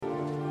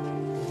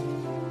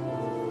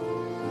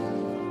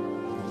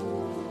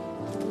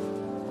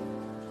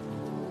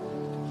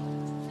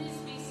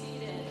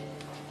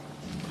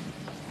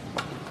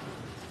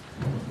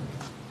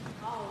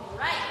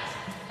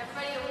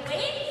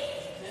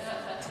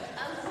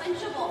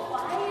unquenchable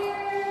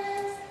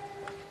fires,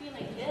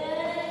 feeling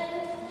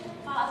good,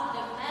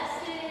 positive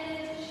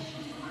message.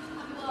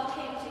 You all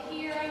came to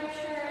hear, I'm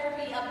sure,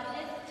 be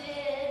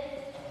uplifted.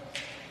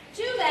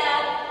 Too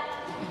bad.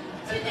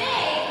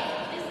 Today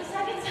is the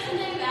second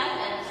Sunday of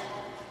Advent.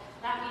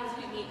 That means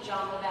we meet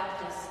John the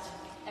Baptist,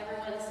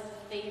 everyone's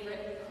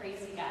favorite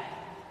crazy guy.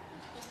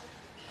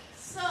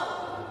 So,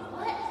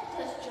 what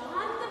does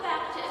John the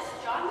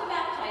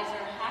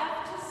Baptizer,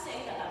 have to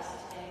say to us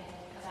today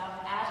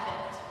about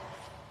Advent,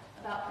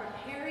 about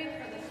preparing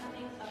for the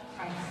coming of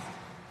Christ?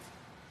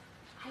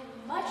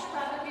 I'd much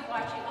rather be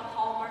watching a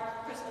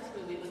Hallmark Christmas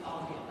movie with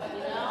all of you,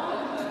 you know?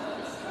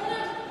 Instead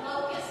of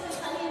locusts and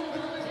honey in the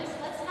wilderness,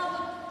 let's have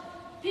a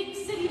big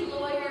city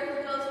lawyer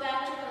who goes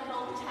back to her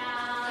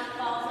hometown and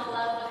falls in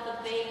love with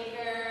the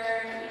baker,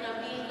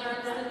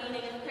 learns the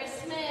meaning of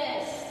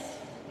Christmas.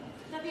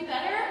 Would that be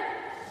better?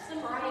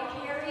 Some Mariah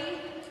Carey?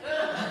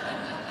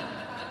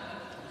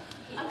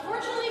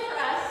 Unfortunately for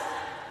us,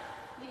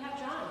 we have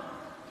John,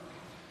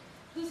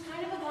 who's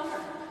kind of a bummer.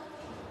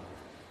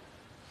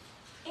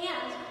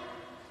 And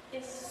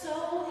is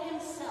so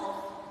himself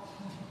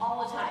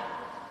all the time,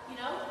 you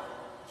know?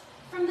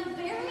 From the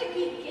very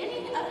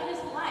beginning of his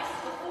life,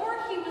 before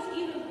he was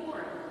even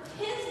born,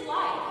 his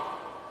life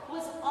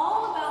was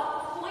all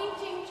about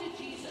pointing to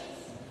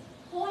Jesus,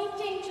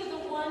 pointing to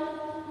the one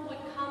who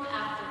would come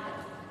after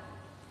him.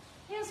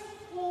 His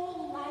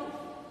whole life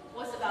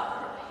was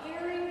about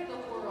preparing the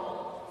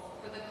world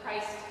for the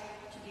Christ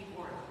to be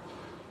born.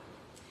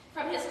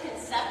 From his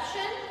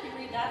conception, you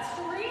read that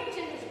story,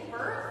 to his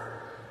birth,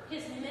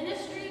 his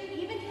ministry,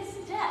 even his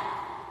death,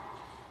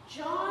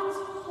 John's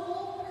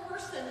whole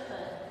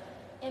personhood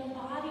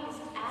embodies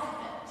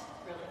Advent,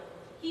 really.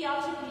 He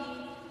ought to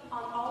be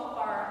on all of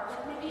our,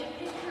 maybe a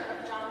picture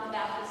of John the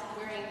Baptist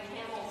wearing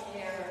camel's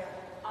hair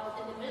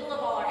in the middle of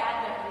all our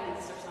Advent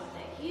wreaths or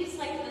something. He's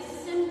like the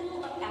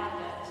symbol of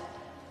Advent.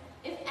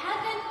 If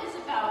Advent is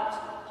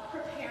about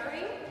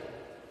preparing,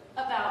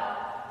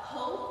 about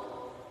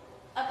hope,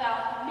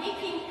 about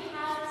making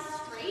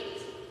paths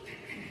straight,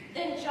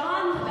 then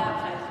John the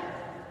Baptizer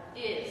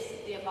is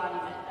the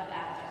embodiment of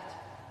Advent.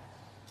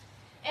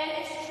 And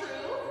it's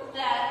true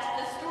that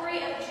the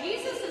story of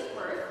Jesus'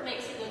 birth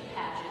makes a good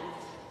pageant,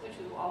 which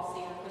we will all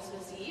see on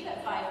Christmas Eve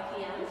at 5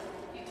 p.m.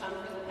 if you come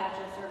for the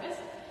pageant service.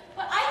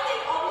 But I think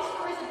all the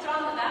stories of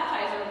John the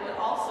Baptizer would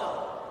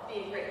also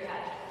be a great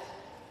pageant.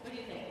 What do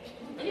you think?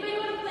 Anybody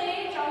want to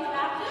play John the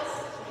Baptist?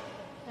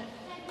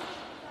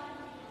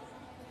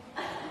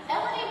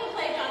 Elodie will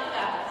play John the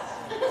Baptist.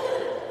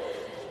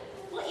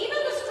 Well, even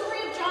the story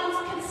of John's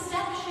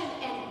conception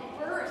and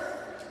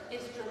birth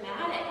is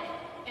dramatic,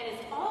 and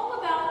it's all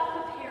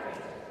about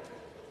preparing.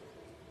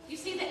 You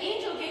see, the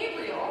angel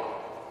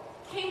Gabriel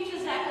came to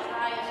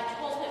Zechariah and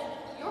told him,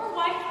 "Your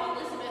wife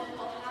Elizabeth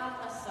will have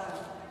a son.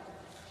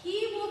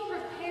 He will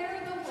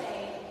prepare the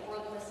way for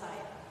the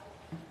Messiah."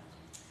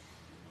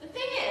 The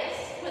thing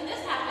is, when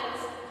this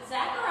happens,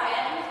 Zechariah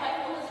and his wife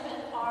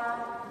Elizabeth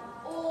are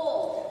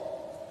old.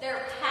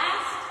 They're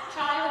past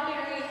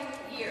childbearing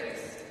years,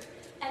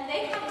 and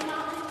they have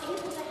not been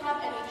able to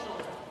have any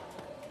children.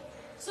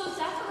 So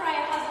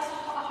Zechariah has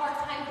a hard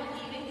time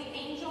believing the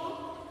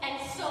angel, and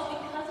so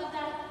because of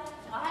that,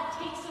 God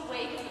takes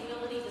away his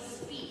ability to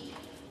speak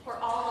for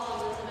all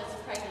of Elizabeth's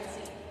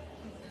pregnancy.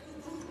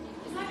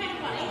 Isn't that kind of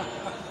funny?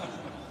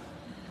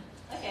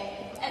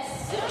 Okay, as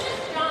soon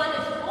as John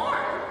is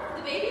born,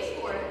 the baby's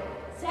born,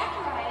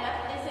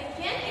 Zechariah is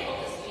again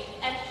able to speak,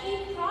 and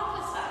he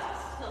prophesies.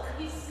 So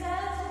he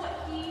says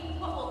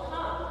what will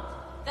come,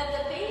 that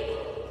the baby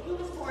who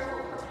is born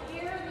will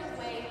prepare the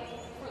way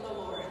for the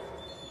Lord.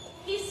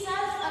 He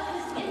says of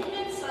his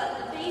infant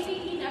son, the baby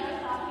he never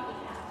thought he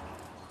would have,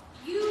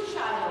 "You,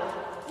 child,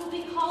 will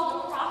be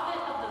called a prophet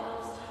of the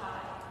Most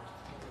High,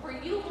 for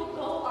you will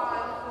go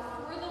on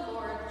before the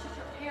Lord to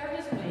prepare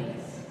his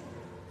ways."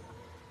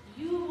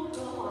 You will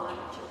go on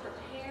to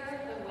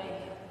prepare the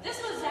way.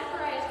 This was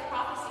Zechariah's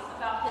prophecy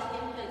about his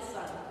infant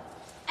son.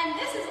 And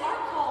this is our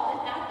call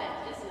in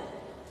Advent, isn't it?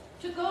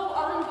 To go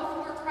on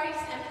before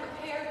Christ and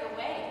prepare the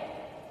way.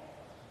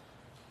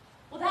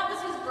 Well, that was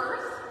his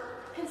birth,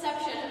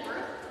 conception and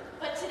birth.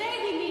 But today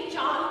we meet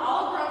John,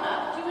 all grown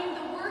up, doing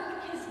the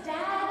work his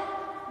dad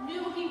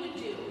knew he would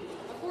do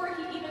before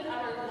he even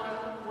uttered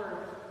one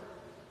word.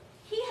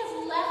 He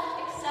has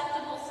left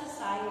acceptable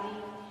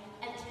society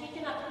and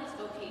taken up his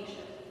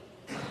vocation.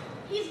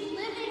 He's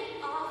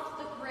living off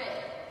the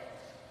grid.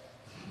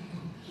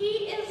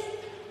 He is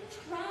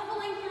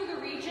traveling through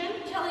the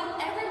region, telling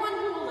everyone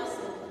who will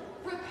listen,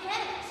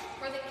 "Repent,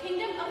 for the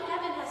kingdom of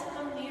heaven has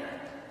come near."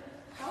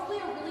 Probably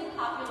a really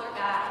popular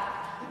guy.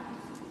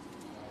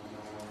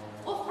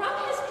 Well, from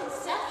his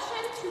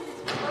conception to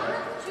his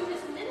birth to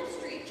his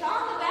ministry,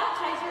 John the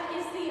Baptizer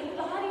is the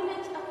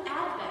embodiment of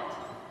Advent.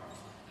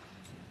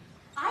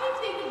 I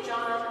think of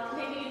John,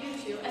 maybe you do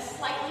too, as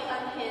slightly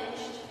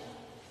unhinged,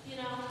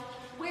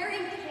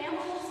 wearing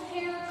camel's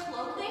hair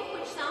clothing,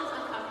 which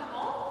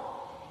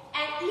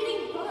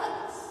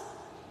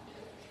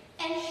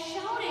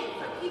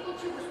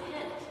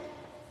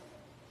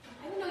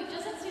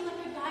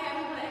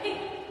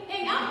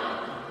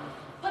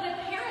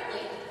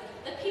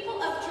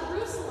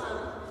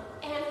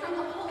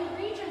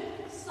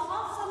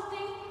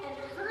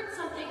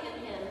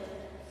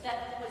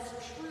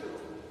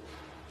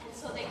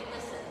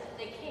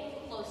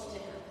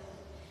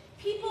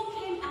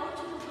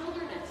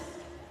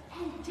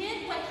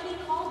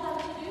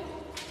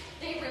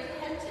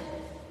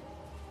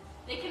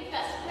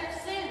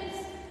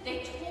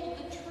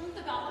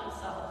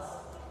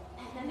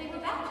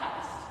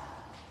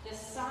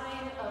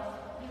sign of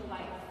new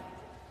life.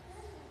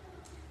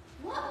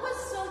 What was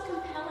so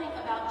compelling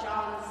about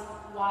John's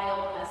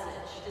wild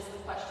message is the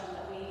question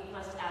that we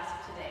must ask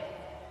today.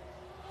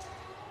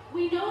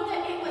 We know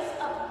that it was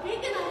a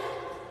big enough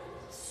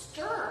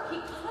stir. He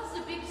caused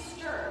a big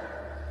stir.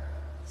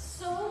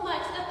 So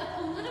much that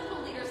the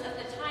political leaders at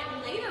the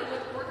time later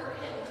would order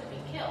him to be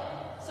killed.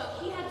 So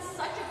he had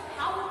such a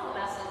powerful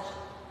message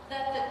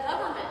that the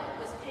government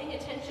was paying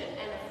attention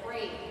and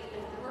afraid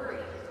and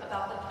worried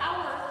about the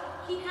power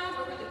he had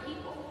over the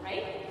people,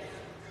 right?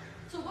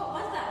 So what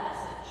was that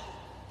message?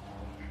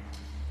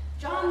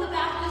 John the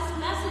Baptist's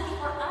message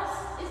for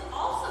us is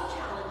also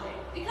challenging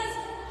because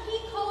he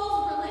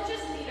calls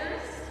religious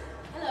leaders,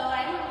 hello,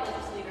 I'm a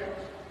religious leader,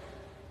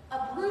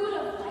 a brood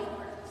of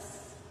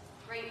vipers.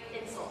 Great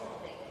insult,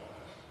 I think.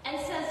 And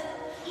says,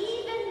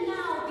 even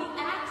now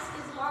the axe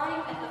is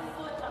lying at the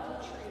foot of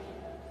the tree.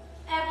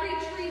 Every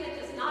tree that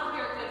does not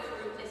bear good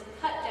fruit is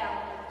cut down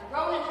and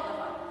thrown into the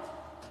fire.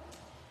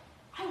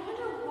 I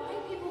wonder why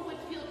people would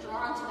feel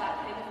drawn to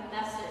that kind of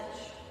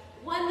message.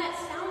 One that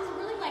sounds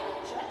really like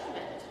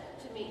judgment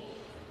to me.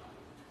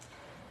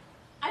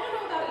 I don't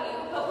know about you,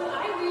 but when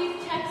I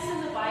read texts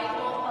in the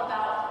Bible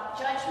about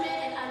judgment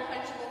and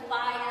unquenchable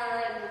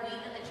fire and the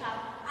wheat and the chaff,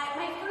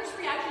 my first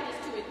reaction is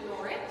to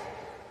ignore it.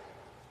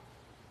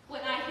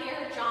 When I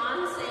hear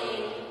John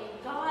saying,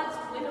 God's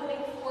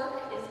winnowing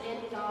fork is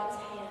in God's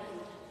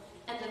hand,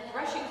 and the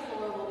threshing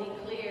floor will be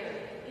clear,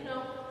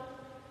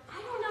 I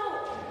don't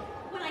know.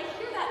 When I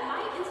hear that,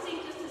 my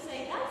instinct is to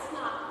say, that's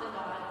not the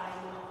God I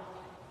know.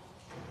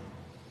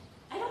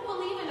 I don't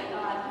believe in a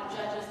God who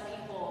judges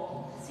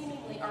people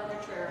seemingly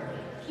arbitrarily,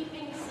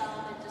 keeping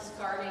some and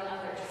discarding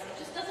others. It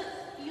just doesn't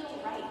feel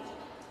right.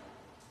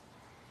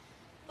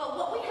 But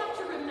what we have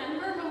to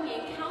remember when we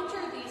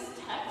encounter these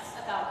texts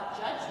about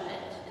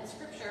judgment in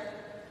Scripture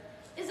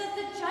is that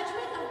the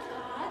judgment of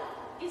God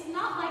is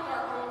not like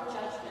our own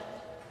judgment.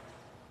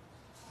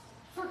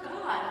 For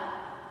God,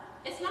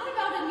 it's not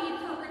about a need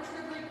for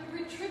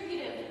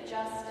retributive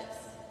justice.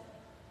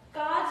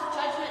 God's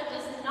judgment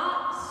does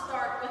not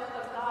start with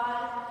a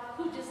God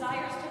who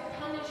desires to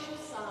punish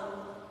some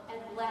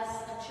and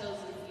bless a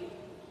chosen few.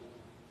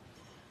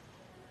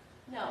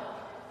 No.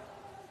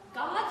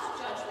 God's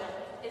judgment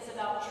is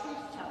about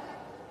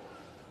truth-telling.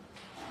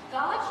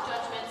 God's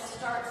judgment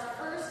starts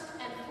first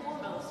and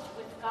foremost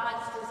with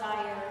God's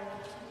desire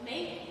to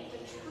make the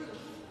truth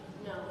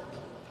known.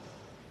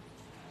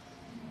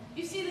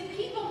 You see, the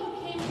people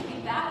who came to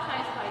be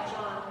baptized by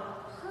John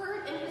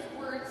heard in his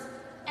words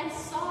and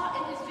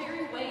saw in his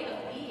very way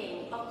of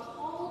being a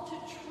call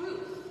to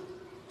truth,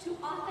 to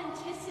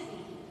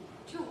authenticity,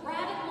 to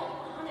radical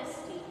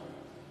honesty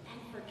and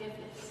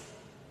forgiveness.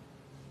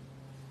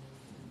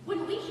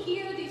 When we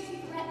hear these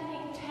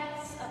threatening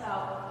texts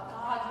about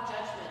God's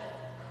judgment,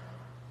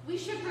 we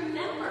should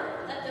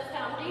remember that the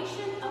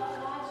foundation of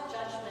God's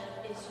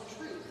judgment is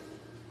truth,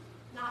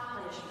 not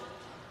punishment.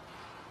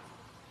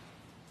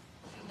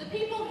 The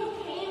people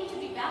who came to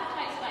be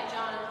baptized by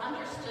John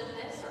understood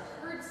this or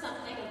heard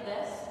something of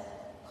this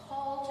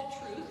call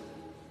to truth,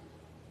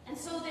 and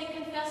so they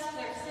confessed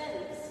their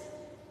sins.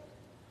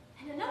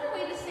 And another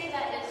way to say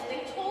that is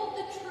they told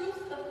the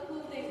truth of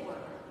who they were.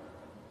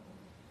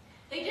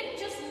 They didn't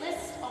just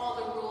list all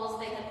the rules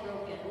they had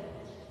broken.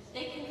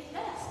 They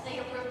confessed, they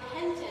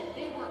repented,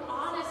 they were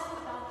honest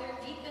about their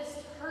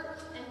deepest hurt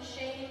and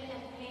shame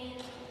and pain,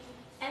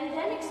 and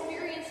then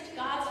experienced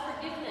God's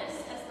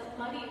forgiveness as the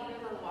muddy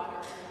river water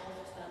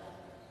engulfed them.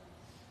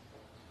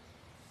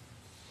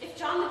 If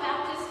John the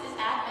Baptist is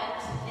at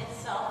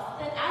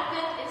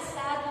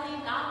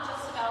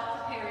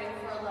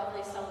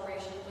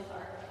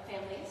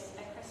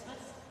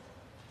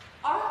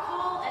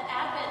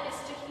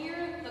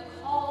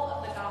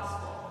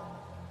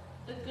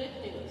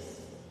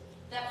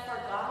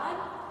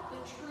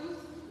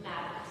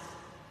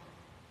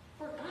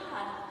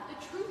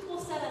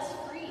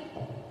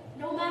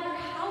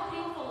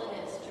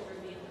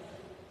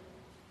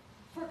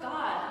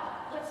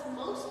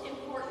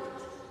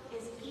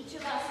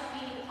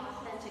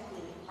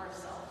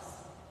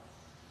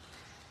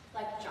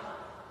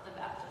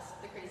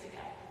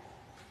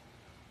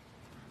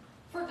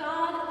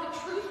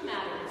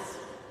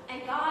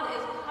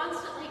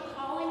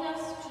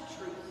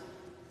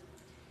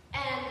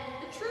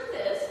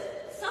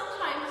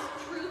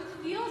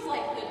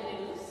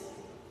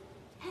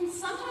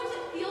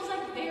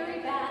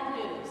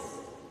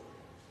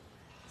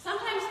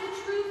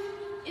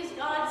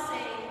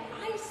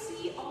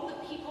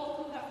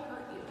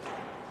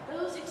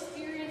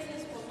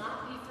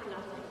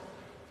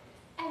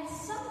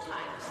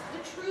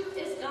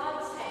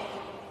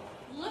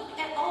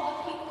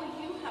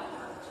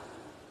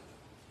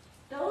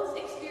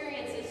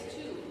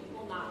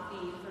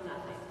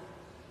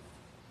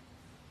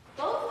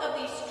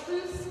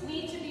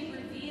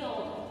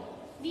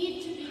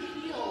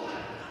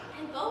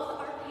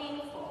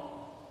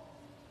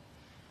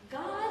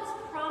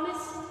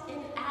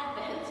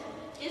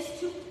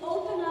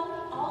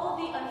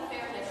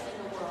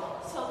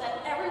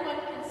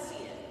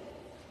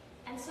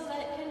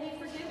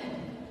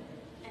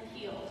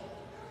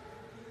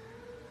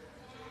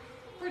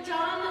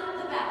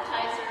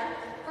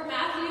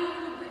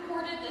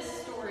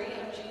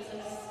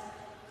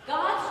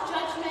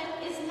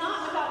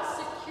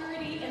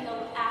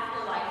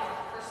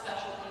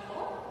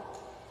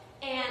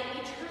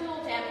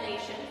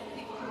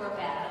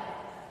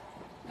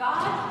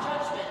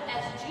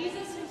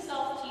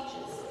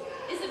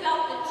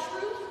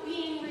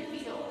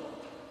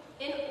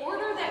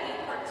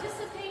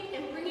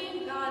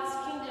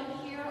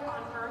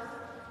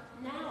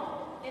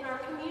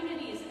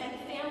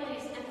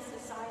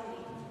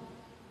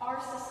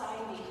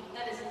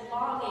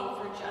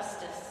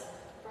justice,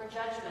 for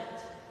judgment,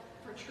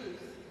 for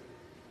truth.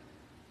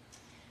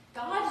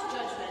 God's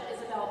judgment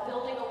is about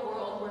building a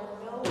world where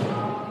no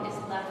wrong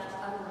is left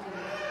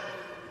unrighted,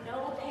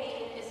 no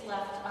pain is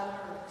left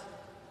unhurt.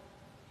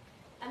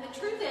 And the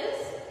truth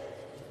is,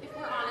 if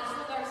we're honest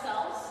with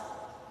ourselves,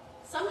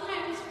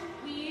 sometimes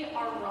we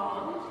are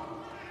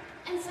wrong,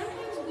 and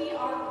sometimes we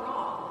are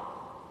wrong.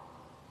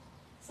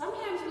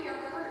 Sometimes we are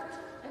hurt,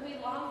 and we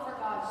long for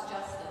God's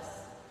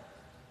justice.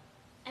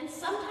 And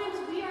sometimes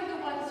we are the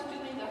ones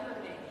doing the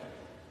hurting.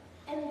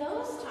 And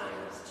those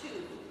times,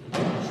 too,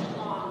 we should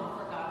long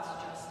for God's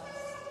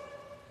justice.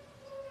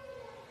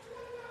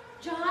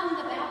 John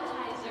the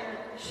Baptizer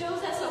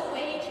shows us a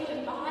way to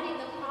embody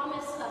the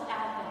promise of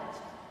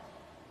Advent.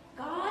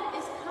 God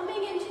is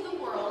coming into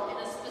the world in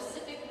a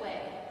specific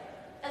way,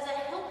 as a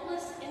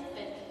helpless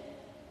infant,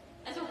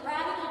 as a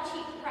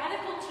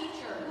radical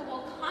teacher who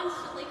will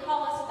constantly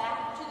call us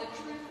back to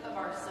the truth of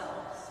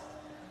ourselves.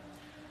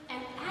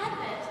 And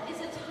Advent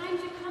is a time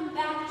to come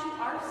back to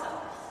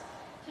ourselves,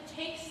 to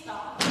take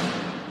stock,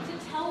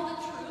 to tell the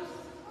truth,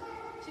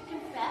 to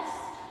confess,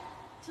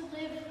 to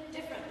live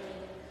differently.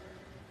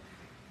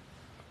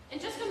 In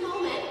just a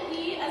moment,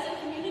 we as a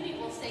community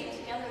will say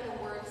together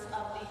the words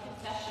of the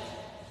confession.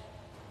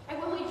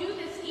 And when we do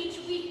this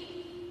each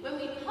week, when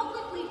we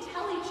publicly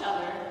tell each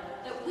other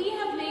that we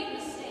have made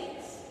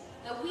mistakes,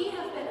 that we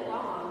have been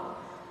wrong,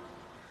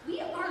 we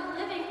are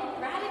living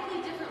a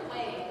radically different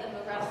way than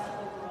the rest of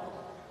the world,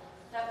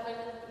 that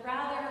would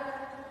rather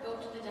go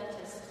to the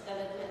dentist than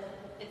admit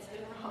it's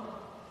been wrong.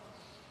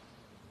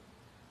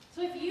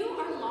 So if you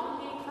are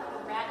longing for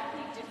a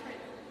radically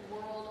different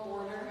world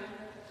order,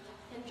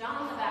 then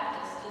John the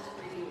Baptist is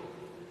for you.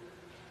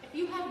 If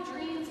you have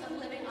dreams of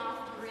living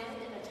off grid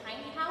in a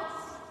tiny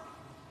house,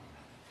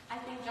 I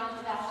think John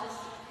the Baptist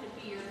could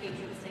be your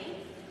patron saint.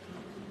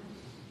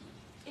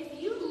 If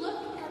you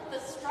look at the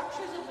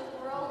structures of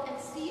the world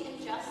and see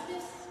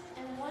injustice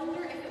and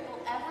wonder if it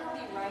will ever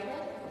be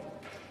righted,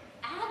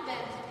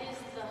 Advent is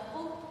the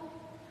hope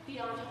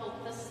beyond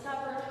hope, the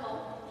stubborn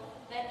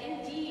hope that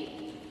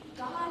indeed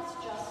God's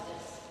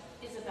justice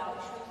is about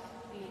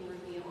truth being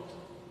revealed.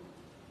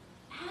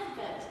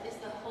 Advent is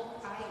the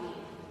hope I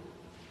need.